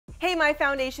Hey my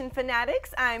foundation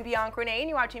fanatics, I'm Bianca Renee and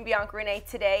you're watching Bianca Renee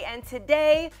Today, and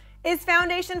today is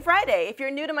Foundation Friday. If you're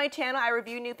new to my channel, I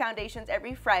review new foundations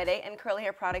every Friday and curly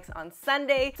hair products on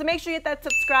Sunday. So make sure you hit that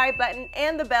subscribe button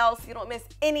and the bell so you don't miss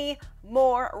any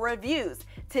more reviews.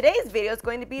 Today's video is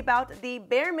going to be about the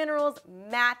Bare Minerals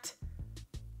Matte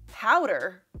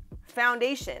Powder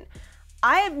Foundation.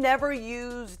 I have never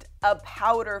used a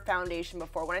powder foundation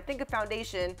before. When I think of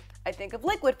foundation, I think of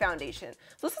liquid foundation.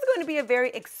 So this is going to be a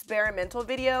very experimental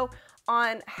video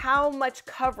on how much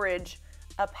coverage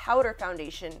a powder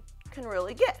foundation can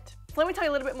really get. So let me tell you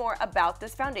a little bit more about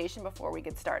this foundation before we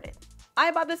get started.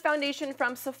 I bought this foundation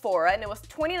from Sephora and it was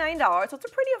 $29, so it's a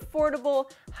pretty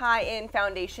affordable high-end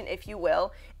foundation, if you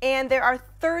will. And there are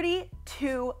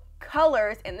 32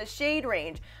 colors in the shade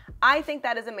range. I think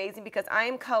that is amazing because I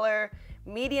am color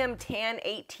medium tan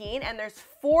 18 and there's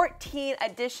 14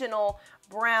 additional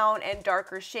brown and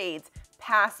darker shades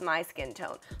past my skin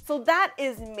tone. So that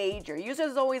is major. Usually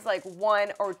there's always like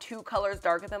 1 or 2 colors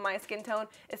darker than my skin tone,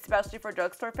 especially for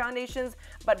drugstore foundations,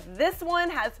 but this one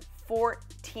has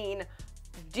 14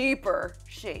 deeper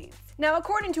shades. Now,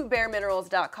 according to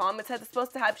BareMinerals.com, it says it's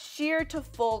supposed to have sheer to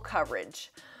full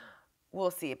coverage. We'll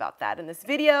see about that in this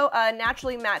video.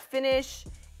 Naturally matte finish,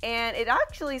 and it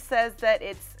actually says that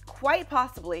it's quite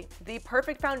possibly the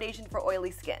perfect foundation for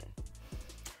oily skin.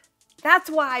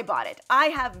 That's why I bought it. I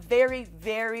have very,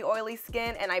 very oily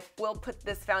skin, and I will put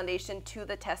this foundation to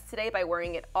the test today by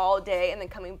wearing it all day and then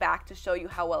coming back to show you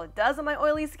how well it does on my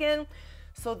oily skin.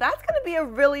 So that's gonna be a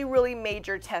really, really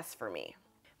major test for me.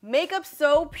 Makeup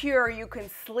so pure you can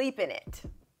sleep in it.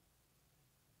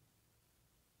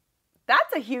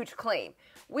 That's a huge claim.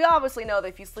 We obviously know that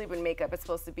if you sleep in makeup, it's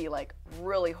supposed to be like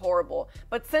really horrible.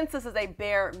 But since this is a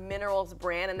Bare Minerals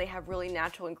brand and they have really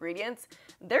natural ingredients,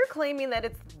 they're claiming that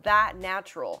it's that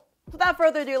natural. So without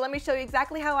further ado, let me show you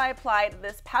exactly how I applied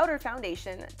this powder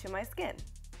foundation to my skin.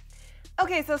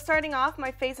 Okay, so starting off,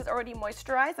 my face is already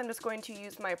moisturized. I'm just going to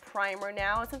use my primer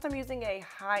now. And since I'm using a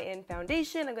high-end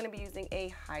foundation, I'm going to be using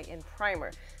a high-end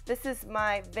primer. This is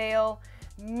my Veil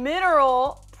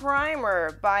Mineral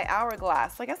Primer by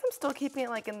Hourglass. So I guess I'm still keeping it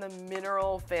like in the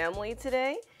mineral family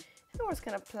today. And we're just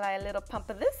gonna apply a little pump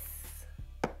of this,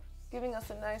 giving us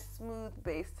a nice smooth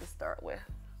base to start with.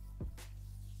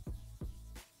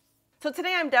 So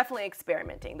today I'm definitely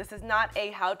experimenting. This is not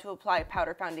a how to apply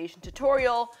powder foundation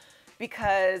tutorial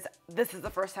because this is the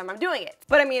first time I'm doing it.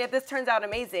 But I mean, if this turns out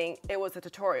amazing, it was a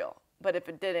tutorial. But if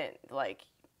it didn't, like,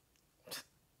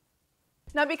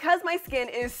 now, because my skin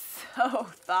is so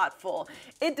thoughtful,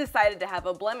 it decided to have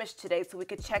a blemish today so we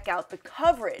could check out the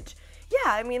coverage.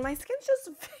 Yeah, I mean, my skin's just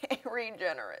very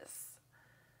generous.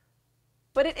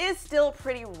 But it is still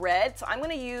pretty red, so I'm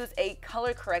gonna use a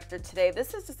color corrector today.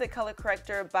 This is just a color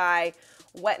corrector by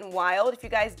Wet n Wild. If you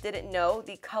guys didn't know,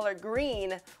 the color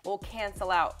green will cancel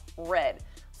out red.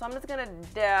 So I'm just gonna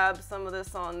dab some of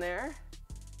this on there,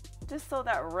 just so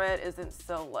that red isn't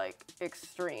so like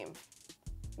extreme.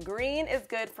 Green is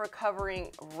good for covering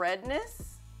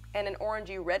redness, and an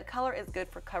orangey red color is good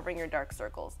for covering your dark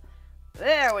circles.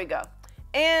 There we go.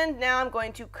 And now I'm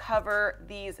going to cover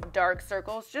these dark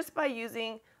circles just by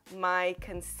using my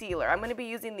concealer. I'm going to be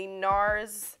using the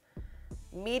NARS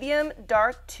Medium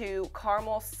Dark 2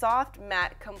 Caramel Soft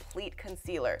Matte Complete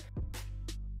Concealer.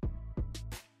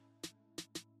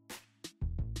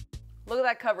 Look at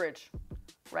that coverage.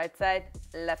 Right side,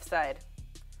 left side.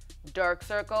 Dark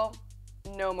circle.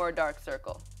 No more dark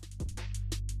circle.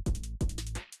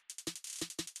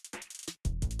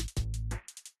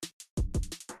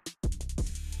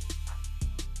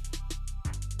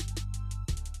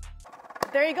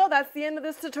 There you go, that's the end of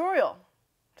this tutorial.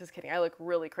 Just kidding, I look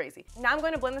really crazy. Now I'm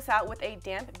going to blend this out with a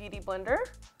damp beauty blender.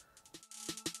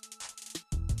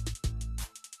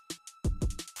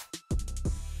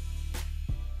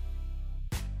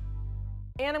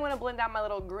 And I'm going to blend out my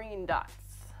little green dots,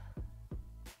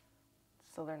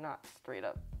 so they're not straight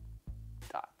up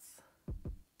dots.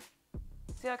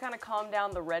 See how I kind of calmed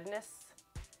down the redness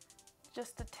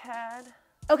just a tad?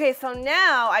 Okay, so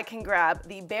now I can grab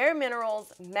the Bare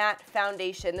Minerals Matte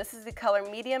Foundation. This is the color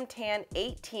Medium Tan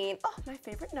 18. Oh, my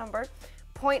favorite number.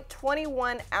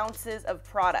 0.21 ounces of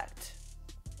product.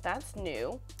 That's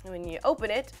new. And when you open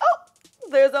it, oh,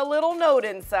 there's a little note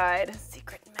inside.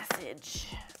 Secret message.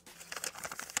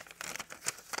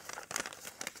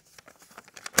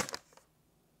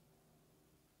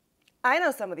 I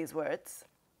know some of these words.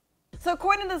 So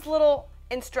according to this little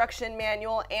instruction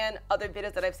manual and other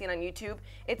videos that I've seen on YouTube,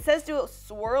 it says to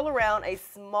swirl around a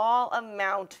small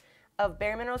amount of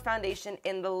Bare Minerals foundation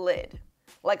in the lid.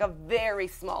 Like a very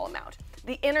small amount.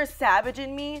 The inner savage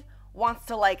in me wants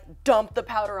to like dump the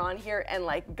powder on here and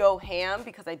like go ham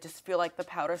because I just feel like the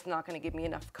powder's not gonna give me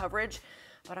enough coverage.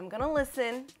 But I'm gonna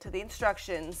listen to the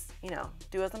instructions, you know,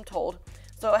 do as I'm told.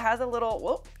 So it has a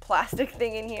little plastic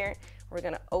thing in here. We're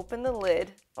gonna open the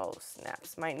lid. Oh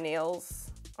snaps, my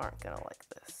nails aren't gonna like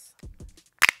this.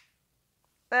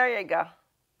 There you go.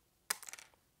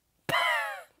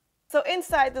 So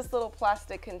inside this little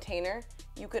plastic container,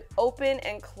 you could open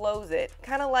and close it,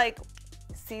 kind of like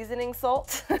seasoning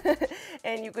salt,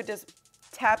 and you could just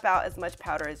tap out as much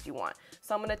powder as you want.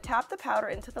 So I'm gonna tap the powder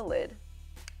into the lid.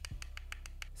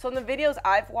 So in the videos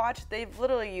I've watched, they've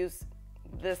literally used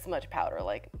this much powder,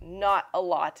 like not a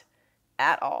lot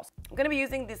at all. I'm gonna be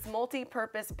using this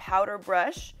multi-purpose powder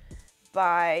brush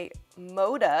by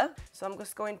Moda. So I'm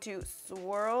just going to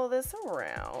swirl this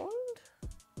around.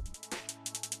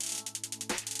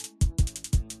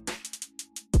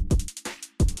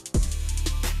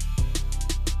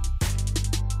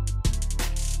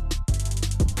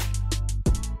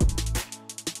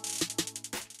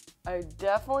 I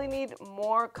definitely need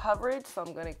more coverage, so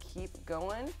I'm gonna keep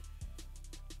going.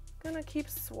 Gonna keep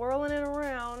swirling it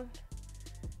around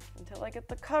until I get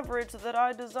the coverage that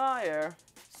I desire.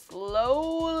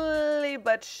 Slowly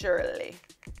but surely.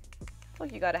 I feel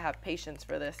like you gotta have patience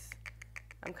for this.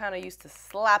 I'm kind of used to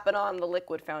slapping on the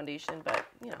liquid foundation, but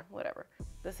you know, whatever.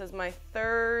 This is my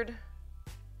third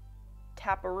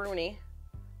tap-a-rooney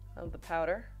of the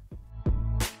powder.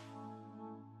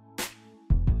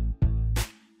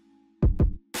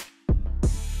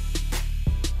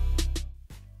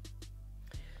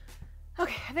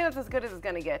 Okay, I think that's as good as it's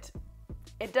gonna get.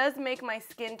 It does make my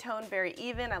skin tone very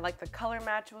even. I like the color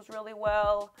match was really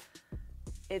well.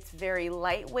 It's very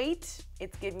lightweight.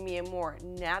 It's giving me a more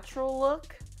natural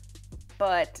look,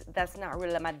 but that's not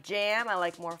really my jam. I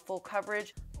like more full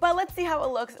coverage. But let's see how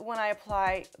it looks when I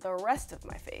apply the rest of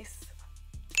my face.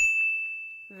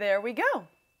 There we go.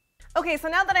 Okay, so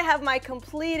now that I have my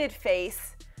completed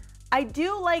face, I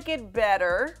do like it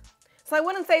better. So I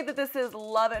wouldn't say that this is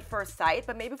love at first sight,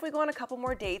 but maybe if we go on a couple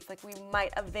more dates, like we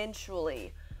might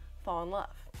eventually fall in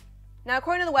love. Now,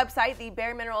 according to the website, the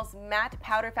Bare Minerals Matte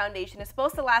Powder Foundation is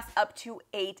supposed to last up to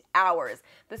 8 hours.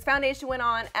 This foundation went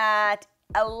on at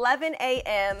 11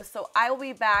 a.m., so I will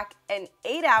be back in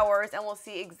 8 hours and we'll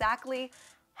see exactly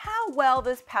how well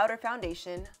this powder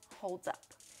foundation holds up.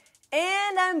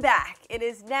 And I'm back. It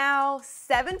is now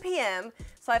 7 p.m.,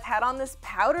 so I've had on this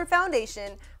powder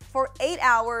foundation for 8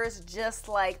 hours, just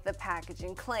like the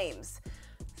packaging claims.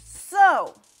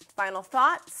 So, final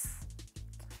thoughts.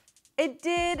 It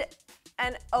did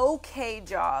an okay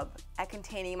job at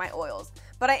containing my oils,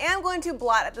 but I am going to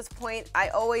blot at this point. I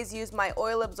always use my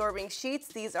oil absorbing sheets.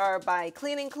 These are by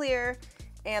Clean & Clear,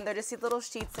 and they're just these little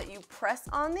sheets that you press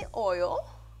on the oil,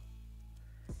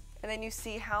 and then you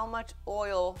see how much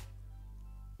oil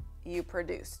you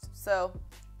produced. So,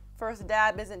 first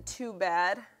dab isn't too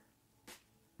bad.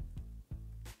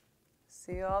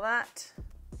 See all that?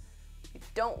 You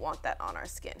don't want that on our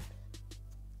skin.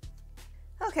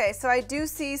 Okay, so I do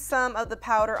see some of the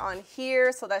powder on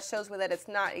here, so that shows me that it's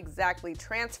not exactly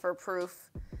transfer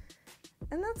proof.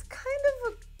 And that's kind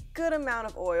of a good amount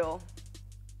of oil.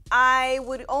 I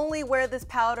would only wear this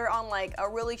powder on like a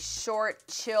really short,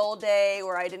 chill day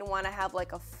where I didn't want to have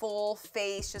like a full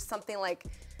face, just something like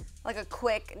a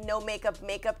quick no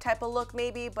makeup type of look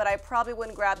maybe, but I probably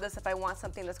wouldn't grab this if I want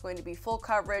something that's going to be full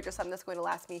coverage or something that's going to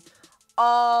last me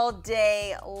all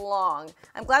day long.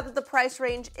 I'm glad that the price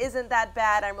range isn't that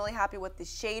bad. I'm really happy with the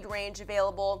shade range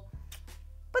available,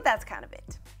 but that's kind of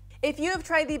it. If you have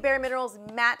tried the Bare Minerals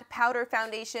Matte Powder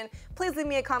Foundation, please leave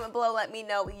me a comment below, let me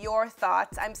know your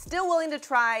thoughts. I'm still willing to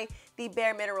try the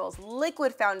Bare Minerals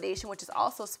Liquid Foundation, which is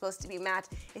also supposed to be matte.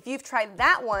 If you've tried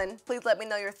that one, please let me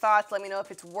know your thoughts. Let me know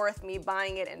if it's worth me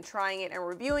buying it and trying it and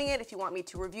reviewing it. If you want me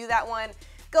to review that one,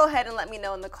 go ahead and let me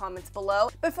know in the comments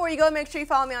below. Before you go, make sure you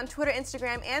follow me on Twitter,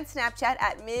 Instagram, and Snapchat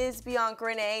at Ms.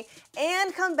 BiancaRenee,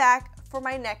 and come back for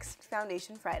my next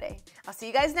Foundation Friday. I'll see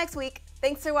you guys next week.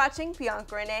 Thanks for watching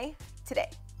BiancaRenee Today.